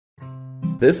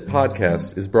This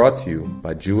podcast is brought to you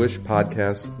by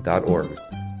JewishPodcasts.org.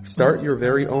 Start your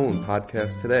very own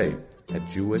podcast today at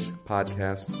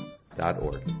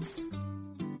JewishPodcasts.org.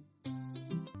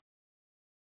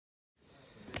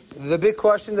 The big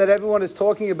question that everyone is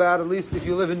talking about, at least if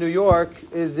you live in New York,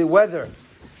 is the weather.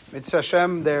 Mitzvah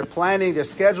Hashem, they're planning, they're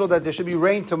scheduled that there should be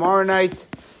rain tomorrow night,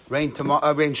 rain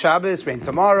Shabbos, rain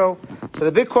tomorrow. So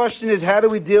the big question is, how do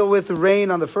we deal with rain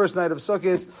on the first night of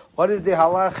Sukkos? What is the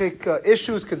halachic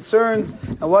issues, concerns,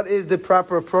 and what is the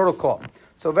proper protocol?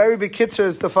 So very big kitzur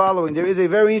is the following. There is a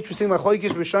very interesting machlokes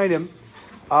rishonim.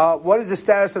 What is the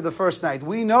status of the first night?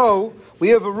 We know we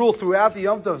have a rule throughout the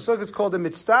Yom Tov Sukkah. It's called the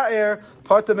mitzta'er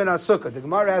parta min ha-sukkah. The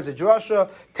Gemara has a drasha,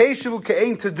 teishavu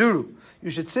ke'ein taduru.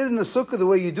 You should sit in the sukkah the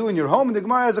way you do in your home. And the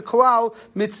Gemara has a klal,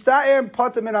 mitzta'er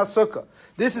parta min ha-sukkah.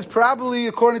 This is probably,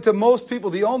 according to most people,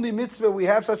 the only mitzvah we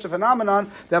have such a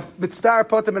phenomenon, that mitzta'er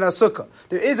parta min ha-sukkah.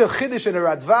 There is a chiddush in a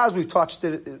Radvaz we've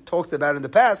talked about in the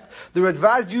past. The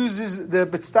Radvaz uses the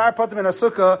mitzta'er parta min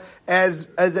ha-sukkah as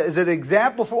an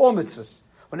example for all mitzvahs.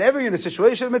 Whenever you're in a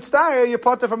situation of mitzvah, you're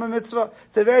potter from a mitzvah.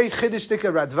 It's a very chiddush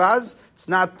radvaz. It's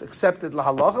not accepted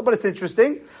lahalacha, but it's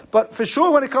interesting. But for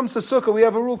sure, when it comes to sukkah, we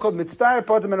have a rule called mitzvah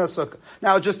potter min sukkah.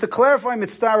 Now, just to clarify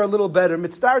mitzvah a little better,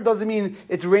 mitzvah doesn't mean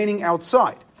it's raining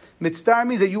outside. Mitzvah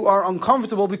means that you are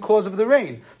uncomfortable because of the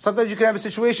rain. Sometimes you can have a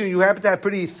situation where you happen to have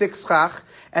pretty thick schach,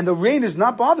 and the rain is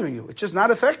not bothering you. It's just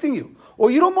not affecting you. Or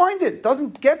you don't mind it. It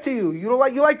doesn't get to you. You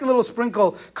like the little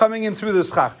sprinkle coming in through the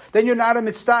schach. Then you're not a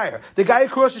mitzvah. The guy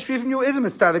across the street from you is a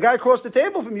mitzvah. The guy across the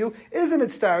table from you is a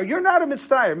mitzvah. You're not a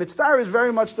mitzvah. Mitzvah is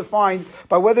very much defined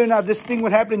by whether or not this thing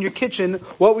would happen in your kitchen.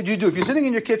 What would you do? If you're sitting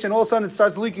in your kitchen, all of a sudden it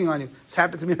starts leaking on you. It's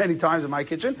happened to me many times in my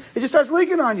kitchen. It just starts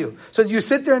leaking on you. So you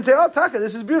sit there and say, oh, Taka,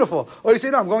 this is beautiful. Or you say,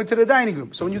 no, I'm going to the dining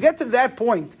room. So when you get to that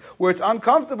point where it's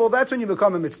uncomfortable, that's when you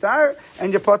become a mitzvah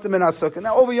and you're patim in sukkah.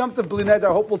 Now over Yom Tov Bli Neder,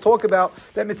 I hope we'll talk about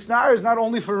that mitzvah is not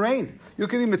only for rain. You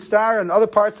can be mitzvah in other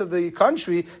parts of the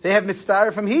country. They have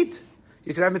mitzvah from heat.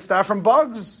 You can have mitzvah from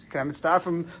bugs. You can have mitzvah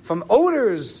from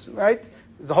odors, right?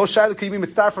 There's a whole shayla, can you be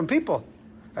mitzvah from people?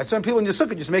 Right? Some people in your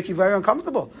sukkah just make you very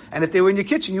uncomfortable. And if they were in your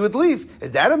kitchen, you would leave.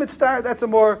 Is that a mitzvah? That's a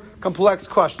more complex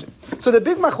question. So the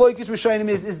big machlokes rishonim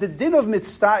is the din of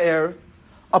mitzvah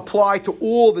apply to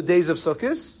all the days of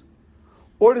Sukkos?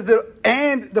 Or does it,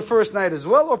 and the first night as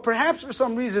well? Or perhaps for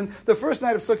some reason, the first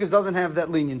night of Sukkot doesn't have that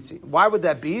leniency. Why would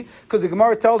that be? Because the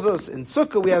Gemara tells us in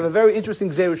Sukkah, we have a very interesting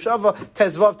Gzeir Shava,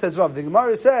 Tezvav. The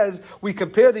Gemara says, we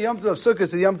compare the Yom Tov of Sukkot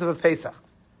to the Yom Tov of Pesach.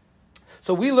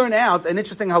 So we learn out an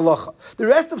interesting halacha. The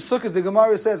rest of Sukkot, the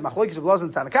Gemara says, machlokes Rav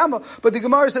and Tanakama, but the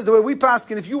Gemara says the way we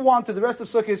paskin, if you want to, the rest of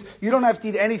Sukkot, you don't have to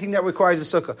eat anything that requires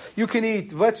a sukkah. You can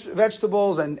eat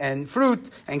vegetables and fruit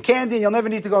and candy, and you'll never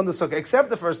need to go in the sukkah, except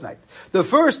the first night. The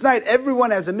first night, everyone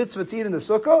has a mitzvah to eat in the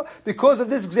sukkah because of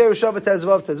this Gzeir Shava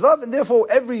Tezvav, and therefore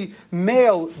every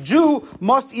male Jew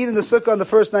must eat in the sukkah on the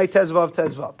first night,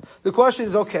 Tezvav. The question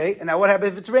is, okay, and now what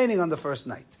happens if it's raining on the first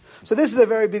night? So this is a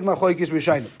very big machlokes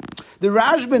rishonim. The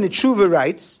Rashba in Tshuva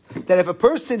writes that if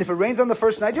it rains on the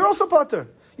first night, you're also potter.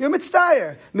 You're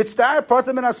mitzvah. Mitzvah,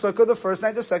 potter min ha-sukkah, the first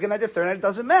night, the second night, the third night, it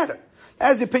doesn't matter.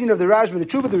 That's the opinion of the Rashba in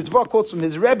Tshuva. The Ritva quotes from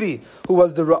his Rebbe, who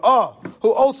was the Ra'ah,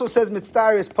 who also says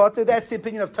mitzvah is potter. That's the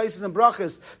opinion of Taisus and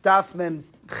Brachas, Daf Mem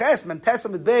Ches, Mem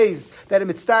Tesam et Beis, that a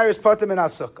mitzvah is potter min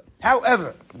ha-sukkah.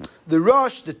 However, the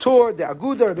Rosh, the Tor, the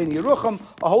Aguda, Rabbi Yerucham,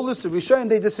 a whole list of Rishonim,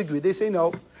 they disagree. They say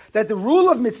no. That the rule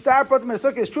of mitzvah pratim in the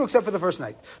sukkah is true except for the first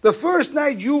night. The first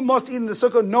night you must eat in the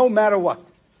sukkah no matter what.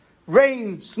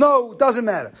 Rain, snow, doesn't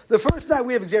matter. The first night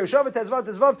we have Gzeir Shava,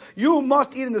 Tezvav, you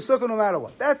must eat in the sukkah no matter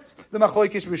what. That's the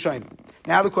machlokes rishonim.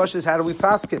 Now the question is, how do we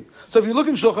paskin? So if you look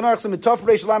in Shulchan Aruch, some Tov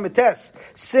Reish Lamed Tes,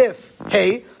 Sif,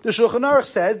 Hey, the Shulchan Aruch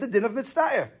says the din of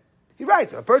mitzvah. He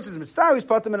writes, if a person is mitzvah, he's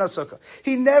patim in sukkah.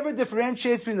 He never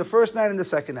differentiates between the first night and the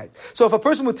second night. So if a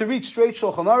person were to reach straight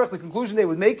Shulchan Aruch, the conclusion they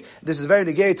would make, this is very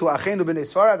negated to Achenu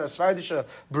b'nei Sfarad, our Sfaradish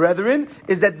brethren,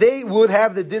 is that they would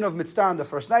have the din of mitzvah on the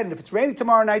first night, and if it's raining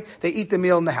tomorrow night, they eat the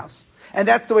meal in the house. And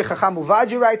that's the way Chacham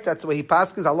Uvaji writes, that's the way he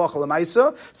paskins, halacha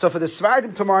l'maisa. So for the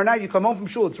Sfaradim tomorrow night, you come home from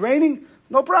shul, it's raining,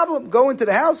 no problem, go into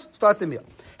the house, start the meal.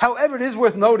 However, it is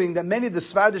worth noting that many of the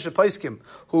Svadish Poskim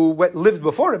who lived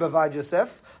before Rebbe Avad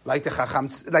Yosef, like the Kaf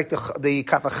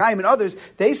HaChaim and others,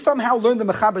 they somehow learned the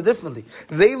Mechaber differently.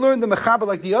 They learned the Mechaber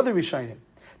like the other Rishonim.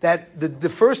 That the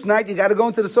first night you got to go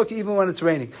into the sukkah even when it's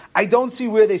raining. I don't see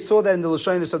where they saw that in the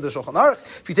Lashonis of the Shulchan Aruch.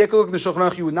 If you take a look at the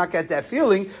Shulchan Aruch, you would not get that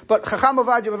feeling. But Chacham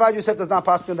Avad Yosef does not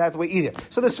pass in that way either.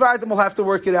 So the Sfaradim will have to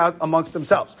work it out amongst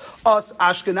themselves. Us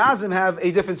Ashkenazim have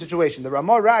a different situation. The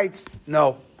Ramah writes,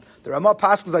 no. The Ramah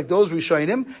paskins like those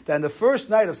Rishonim, that on the first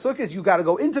night of Sukkot, you got to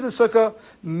go into the Sukkah,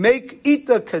 eat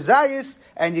the kazayis,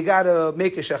 and you got to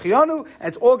make a shechianu, and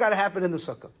it's all got to happen in the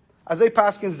Sukkah. Azay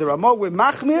paskins the Ramah, we're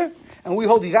machmir, and we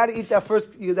hold you got to eat that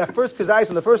first kazayis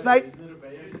on the first night.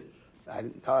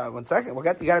 1 second. You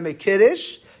got to make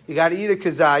kiddush. You got to eat a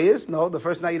kazayis. No, the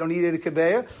first night you don't eat a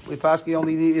kabeya. We pass you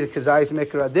only need to eat a kazayis and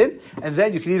make a radin, and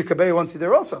then you can eat a kabeya once you're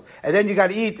there also. And then you got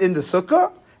to eat in the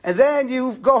sukkah, and then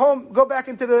you go home, go back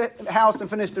into the house and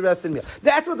finish the rest of the meal.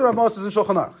 That's what the Ramah says in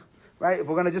Shulchan Aruch, right? If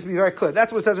we're going to just be very clear,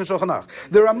 that's what it says in Shulchan Aruch.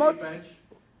 The Ramah,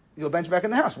 you'll bench back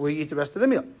in the house where you eat the rest of the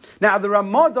meal. Now the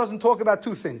Ramah doesn't talk about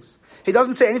two things. He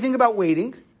doesn't say anything about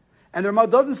waiting, and the Ramah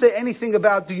doesn't say anything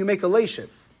about do you make a leishiv.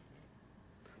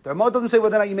 The Ramah doesn't say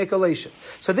whether or not you make a leishiv.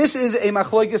 So this is a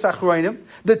machloikis achroinim.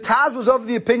 The Taz was of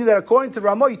the opinion that according to the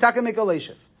Ramah, you can make a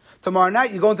leishiv. Tomorrow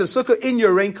night, you go into the sukkah in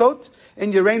your raincoat,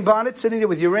 in your rain bonnet, sitting there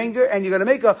with your rain gear, and you're going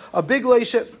to make a big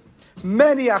leishiv.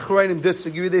 Many achroinim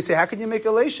disagree. They say, how can you make a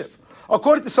leishiv?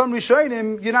 According to some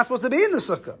Rishonim, you're not supposed to be in the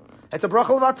sukkah. It's a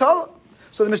bracha of Atala.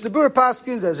 So the Mishnah Berurah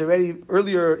paskins, as already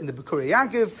earlier in the Bikurai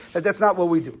Yankiv, that's not what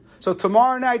we do. So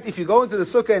tomorrow night, if you go into the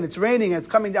sukkah and it's raining and it's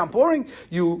coming down pouring,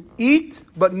 you eat,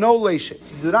 but no leishiv.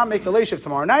 You do not make a leishiv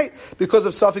tomorrow night because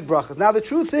of Safik brachas. Now the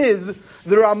truth is,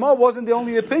 the Ramah wasn't the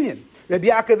only opinion. Rabbi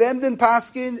Yaakov Emden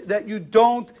paskin that you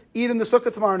don't eat in the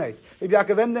sukkah tomorrow night. Rabbi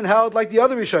Yaakov Emden held like the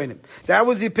other Rishonim. That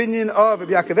was the opinion of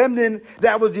Rabbi Yaakov Emden.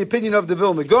 That was the opinion of the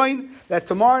Vilna Gaon. That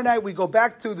tomorrow night we go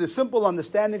back to the simple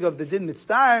understanding of the din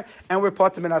mitzvah and we're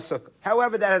patim in our sukkah.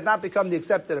 However, that has not become the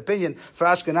accepted opinion for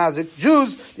Ashkenazic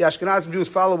Jews. The Ashkenazic Jews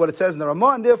follow what it says in the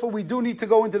Ramah, and therefore we do need to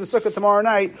go into the sukkah tomorrow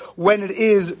night when it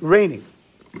is raining.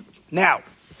 Now,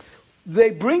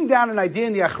 they bring down an idea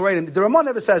in the Achreinim. The Ramah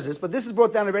never says this, but this is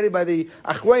brought down already by the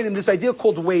Achreinim, this idea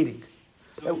called waiting.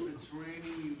 So if it's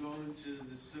raining, you go into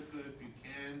the sukkah if you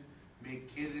can,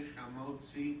 make kiddush,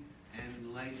 hamotzi,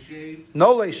 and leishiv?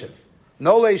 No leishiv.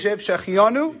 No leishiv.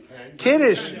 Shechianu.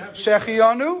 Kiddush.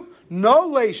 Shechianu. No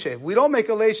leishiv. We don't make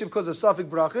a leishiv because of Safik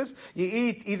brachas. You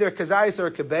eat either a kazayis or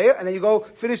a kabeya, and then you go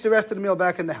finish the rest of the meal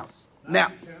back in the house.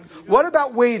 Now, what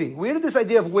about waiting? Where did this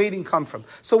idea of waiting come from?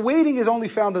 So waiting is only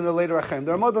found in the later Achem.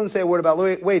 The Ramah doesn't say a word about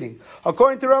waiting.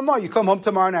 According to Ramah, you come home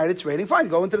tomorrow night, it's raining, fine,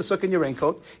 go into the sukkah in your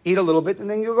raincoat, eat a little bit, and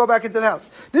then you go back into the house.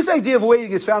 This idea of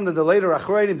waiting is found in the later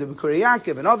Achreinim, the Bikurai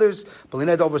Yankiv, and others.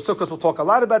 Belined over Sukkos will talk a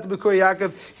lot about the Bikurai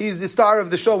Yankiv. He's the star of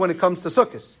the show when it comes to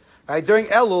Sukkos. Right? During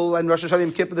Elul and Rosh Hashanah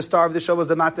Yom Kippur, the star of the show was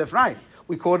the Mateh Ephraim.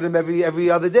 We quoted him every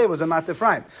other day, was a Mateh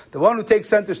Ephraim. The one who takes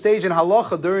center stage in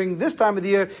Halacha during this time of the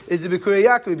year is the Bikurai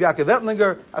Yaakov, Yaakov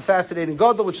Ettlinger, a fascinating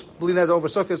Gadol, which Belined over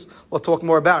Sukkos will talk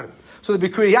more about it. So the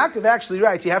Bikurai Yaakov actually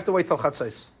writes, you have to wait till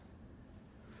Chatzos.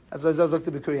 As I look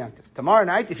to Bikurai Yaakov. Tomorrow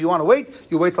night, if you want to wait,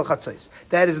 you wait till Chatzos.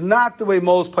 That is not the way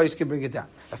most places can bring it down.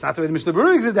 That's not the way the Mishnah Berurah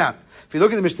brings it down. If you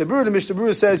look at the Mishnah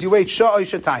Berurah says you wait Sha'oi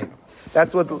Shatayim.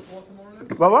 That's what...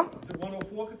 What? Is it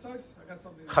 104 Chatzos? I got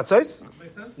something. Chatzos? Does it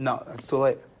make sense? No, it's too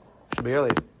late. Should be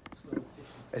earlier.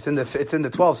 It's in the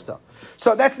 12 still.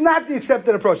 So that's not the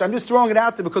accepted approach. I'm just throwing it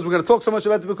out there because we're going to talk so much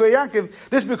about the Bikurai Yaakov.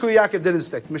 This Bikurai Yaakov didn't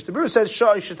stick. Mishnah Berurah says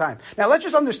Sha'ish time. Now let's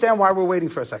just understand why we're waiting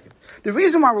for a second. The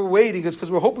reason why we're waiting is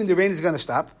because we're hoping the rain is going to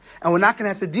stop and we're not going to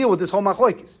have to deal with this whole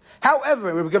machlokes.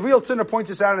 However, Gabriel Tziner points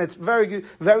this out and it's very,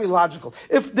 very logical.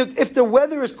 If the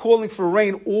weather is calling for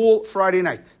rain all Friday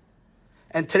night,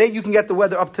 and today you can get the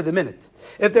weather up to the minute.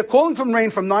 If they're calling from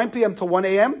rain from 9 p.m. to 1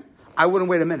 a.m., I wouldn't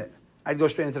wait a minute. I'd go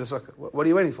straight into the sukkah. What are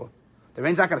you waiting for? The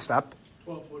rain's not going to stop.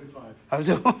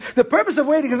 12:45. The purpose of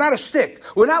waiting is not a shtick.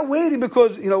 We're not waiting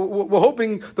because, we're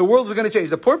hoping the world is going to change.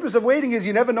 The purpose of waiting is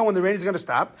you never know when the rain is going to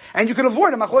stop, and you can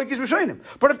avoid a machlokes rishonim.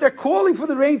 But if they're calling for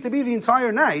the rain to be the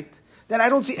entire night, then I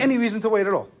don't see any reason to wait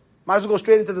at all. Might as well go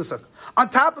straight into the sukkah. On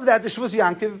top of that, the Shvus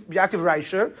Yaakov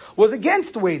Reisher, was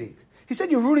against waiting. He said,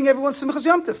 you're ruining everyone's Simchas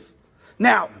Yom Tov.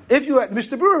 Now, if you have,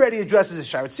 Mr. Berurah already addresses the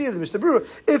Sharet Tzir, Mr. Berurah,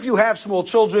 if you have small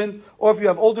children, or if you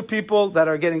have older people that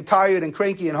are getting tired and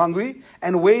cranky and hungry,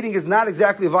 and waiting is not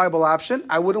exactly a viable option,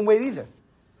 I wouldn't wait either.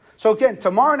 So again,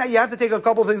 tomorrow night you have to take a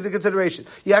couple of things into consideration.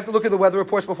 You have to look at the weather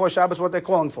reports before Shabbos, what they're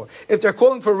calling for. If they're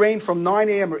calling for rain from 9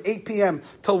 a.m. or 8 p.m.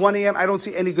 till 1 a.m., I don't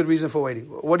see any good reason for waiting.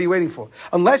 What are you waiting for?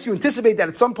 Unless you anticipate that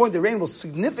at some point the rain will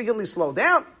significantly slow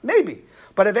down, maybe.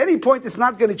 But at any point, it's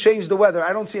not going to change the weather.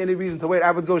 I don't see any reason to wait.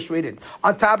 I would go straight in.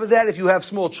 On top of that, if you have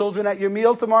small children at your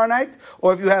meal tomorrow night,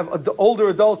 or if you have older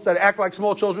adults that act like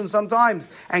small children sometimes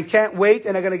and can't wait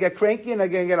and are going to get cranky and are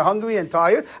going to get hungry and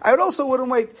tired, I also wouldn't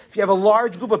wait. If you have a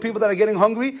large group of people that are getting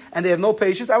hungry and they have no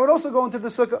patience, I would also go into the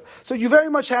sukkah. So you very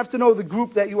much have to know the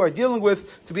group that you are dealing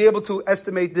with to be able to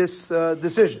estimate this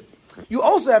decision. You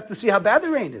also have to see how bad the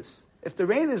rain is. If the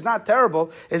rain is not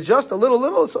terrible, it's just a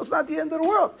little, so it's not the end of the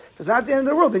world. If it's not the end of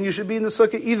the world, then you should be in the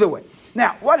sukkah either way.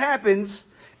 Now, what happens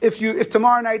if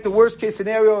tomorrow night, the worst case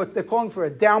scenario, if they're calling for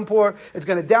a downpour, it's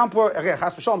going to downpour. Again,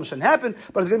 chas v'shalom shouldn't happen,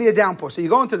 but it's going to be a downpour. So you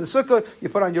go into the sukkah, you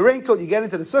put on your raincoat, you get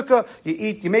into the sukkah, you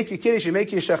eat, you make your kiddush, you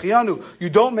make your shechiyanu, you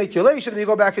don't make your leishav, and you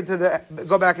go back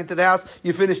into the house,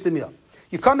 you finish the meal.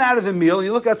 You come out of the meal, and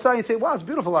you look outside, and you say, wow, it's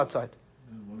beautiful outside.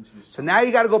 So now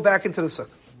you got to go back into the sukkah.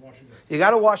 You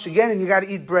got to wash again, and you got to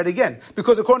eat bread again.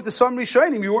 Because according to some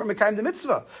Rishonim, you weren't Mekayim the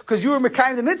mitzvah. Because you were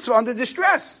Mekayim the mitzvah under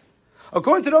distress.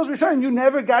 According to those Rishonim, you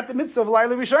never got the mitzvah of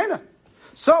Laila Rishona.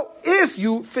 So, if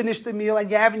you finish the meal and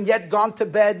you haven't yet gone to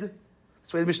bed,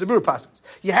 that's the way the Mishnah Berurah passes.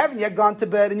 You haven't yet gone to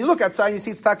bed, and you look outside and you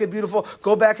see it's taka beautiful,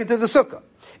 go back into the sukkah.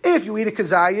 If you eat a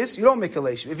kazayas, you don't make a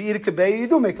leishav. If you eat a kabeya, you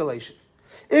do make a leishav.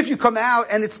 If you come out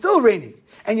and it's still raining,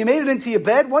 and you made it into your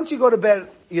bed, once you go to bed,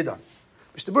 you're done.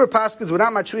 Mishnah Berurah passes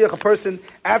without matriach a person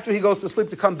after he goes to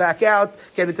sleep to come back out,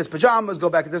 get into his pajamas, go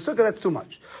back into the sukkah. That's too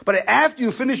much. But after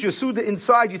you finish your suda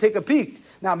inside, you take a peek.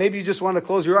 Now maybe you just want to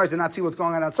close your eyes and not see what's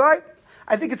going on outside.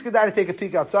 I think it's good to take a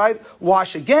peek outside,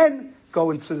 wash again,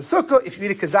 go into the sukkah. If you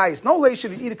eat a kazayis, no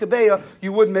leishav. If you eat a kabeya,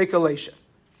 you would make a leishav.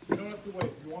 You don't have to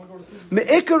wait. You want to go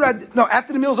to sleep? No,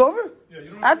 after the meal's over. Yeah,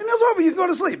 you don't after the meal's over, you can go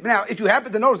to sleep. Now, if you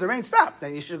happen to notice the rain stopped,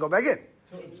 then you should go back in.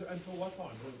 Until what time?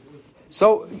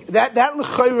 So that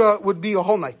l'chayra would be a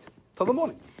whole night till the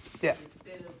morning. Yeah.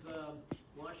 Instead of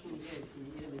washing again, can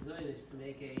you eat a mezainis to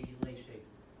make a leishav?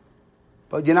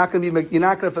 But you're not going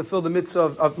to fulfill the mitzvah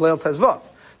of Leil Tezvav.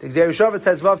 The Gzeir Shavat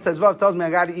Tezvav tells me I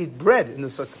got to eat bread in the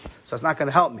sukkah, so it's not going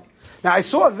to help me. Now I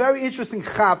saw a very interesting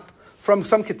chap from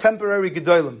some contemporary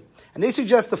gedolim, and they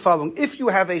suggest the following: if you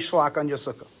have a shlak on your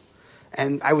sukkah,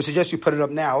 and I would suggest you put it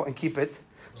up now and keep it.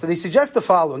 So they suggest the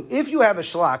following: if you have a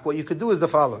shlak, what you could do is the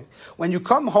following: when you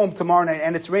come home tomorrow night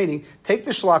and it's raining, take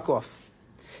the shlak off.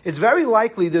 It's very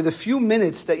likely that the few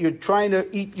minutes that you're trying to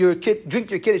eat your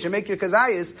drink your kiddush and make your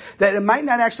kazayas, that it might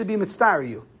not actually be mitzvah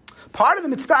you. Part of the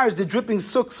mitzvah is the dripping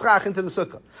schach into the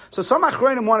sukkah. So some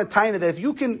achronim want to time it that if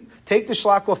you can take the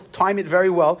shlak off, time it very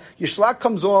well, your shlak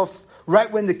comes off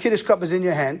right when the kiddush cup is in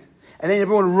your hand, and then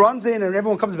everyone runs in and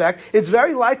everyone comes back. It's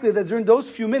very likely that during those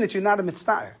few minutes you're not a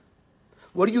mitzvah.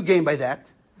 What do you gain by that?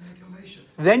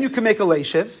 Then you can make a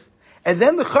leishav, and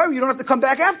then the chayr, you don't have to come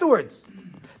back afterwards.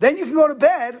 Then you can go to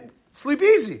bed, sleep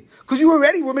easy, because you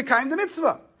already were mekayim the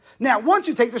mitzvah. Now, once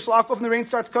you take the shlak off and the rain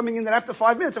starts coming in, then after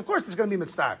 5 minutes, of course, it's going to be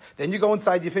mitzvah. Then you go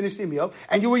inside, you finish the meal,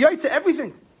 and you were yait to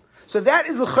everything. So that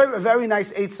is a very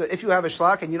nice eitzah. If you have a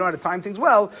shlak and you know how to time things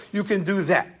well, you can do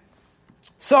that.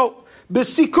 So,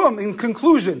 b'sikum, in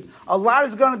conclusion, a lot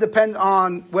is going to depend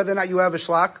on whether or not you have a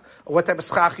shlak, what type of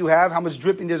schach you have, how much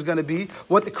dripping there's going to be,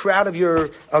 what the crowd of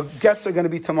your guests are going to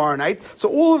be tomorrow night. So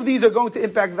all of these are going to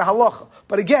impact the halacha.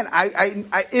 But again,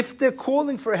 if they're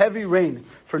calling for heavy rain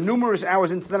for numerous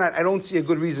hours into the night, I don't see a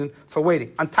good reason for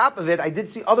waiting. On top of it, I did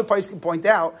see other parties can point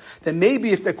out that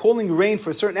maybe if they're calling rain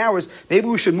for certain hours, maybe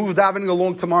we should move davening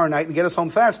along tomorrow night and get us home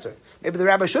faster. Maybe the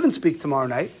rabbi shouldn't speak tomorrow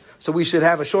night. So we should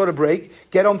have a shorter break,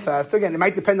 get home faster. Again, it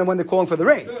might depend on when they're calling for the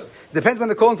rain. It depends when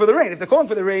they're calling for the rain. If they're calling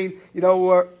for the rain,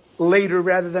 later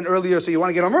rather than earlier, so you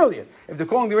want to get home earlier. If they're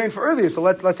calling the rain for earlier, so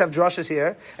let's have drushes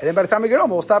here, and then by the time we get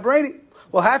home, it will stop raining.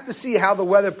 We'll have to see how the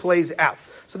weather plays out.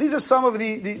 So these are some of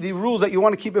the rules that you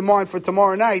want to keep in mind for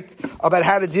tomorrow night about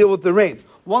how to deal with the rain.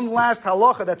 One last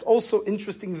halacha that's also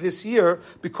interesting this year,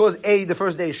 because A, the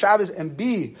first day is Shabbos, and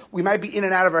B, we might be in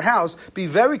and out of our house. Be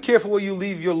very careful where you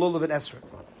leave your lulav and esrog.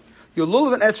 Your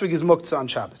lulav and esrog is muktzah on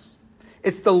Shabbos.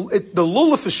 The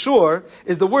lulav for sure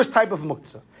is the worst type of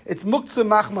muktzah. It's muktzah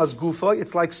machmas gufa,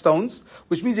 it's like stones,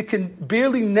 which means it can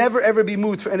barely never ever be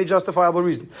moved for any justifiable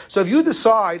reason. So if you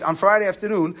decide on Friday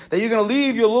afternoon that you're going to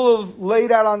leave your lulav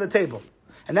laid out on the table,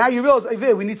 and now you realize,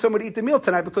 hey, we need somebody to eat the meal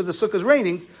tonight because the sukkah is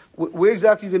raining, where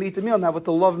exactly are you going to eat the meal now with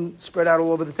the lulav spread out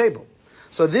all over the table?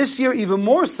 So this year even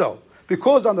more so,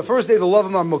 because on the first day the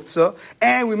lulav are muktzah,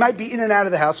 and we might be in and out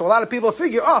of the house, so a lot of people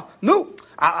figure,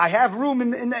 I have room in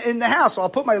the house, so I'll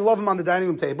put my lovim on the dining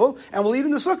room table, and we'll eat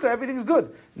in the sukkah, everything's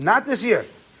good. Not this year.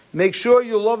 Make sure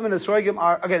your lovim and esrogim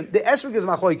are, again, the esrog is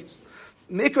machlokes.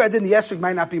 Mikra adin, the esrog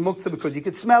might not be muktzah because you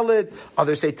could smell it.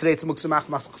 Others say today it's muktzah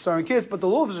machmas chasar kids, but the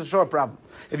lulav is a short problem.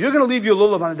 If you're going to leave your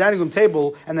lulav on the dining room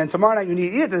table, and then tomorrow night you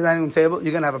need to eat at the dining room table,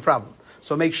 you're going to have a problem.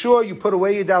 So make sure you put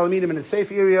away your dalamidim in a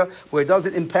safe area where it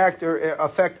doesn't impact or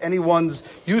affect anyone's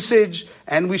usage,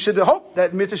 and we should hope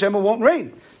that Mitzvah Shema won't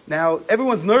rain. Now,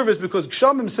 everyone's nervous because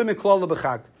Gshamim Simin Klal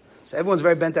B'Chag. So everyone's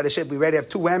very bent out of shape. We already have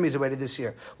 2 whammies already this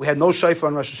year. We had no shayfa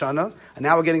on Rosh Hashanah, and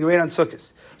now we're getting rain on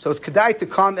Sukkos. So it's kedai to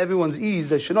calm everyone's ease.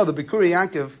 They should know the Bikuri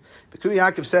Yankov B'Kuri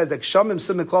Yaakov says that Shamim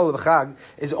Simen Klal B'Chag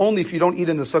is only if you don't eat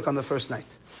in the sukkah on the first night.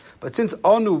 But since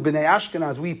Anu B'nai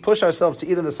Ashkenaz, we push ourselves to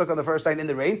eat in the sukkah on the first night in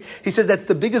the rain, he says that's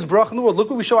the biggest bracha in the world.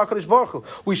 Look what we show HaKadosh Baruch Hu.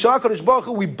 We show HaKadosh Baruch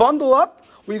Hu, we bundle up,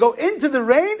 we go into the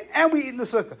rain, and we eat in the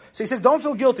sukkah. So he says, don't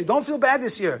feel guilty, don't feel bad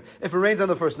this year if it rains on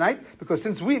the first night, because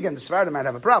since we, again, the Sephardim might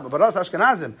have a problem, but us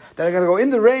Ashkenazim, that are going to go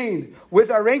in the rain with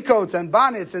our raincoats and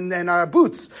bonnets and our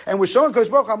boots, and we're showing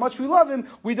HaKadosh Baruch Hu how much we love him,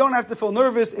 we don't have to feel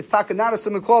nervous. It's takanata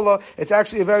simen klala. It's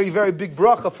actually a very, very big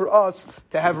bracha for us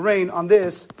to have rain on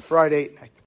this Friday night.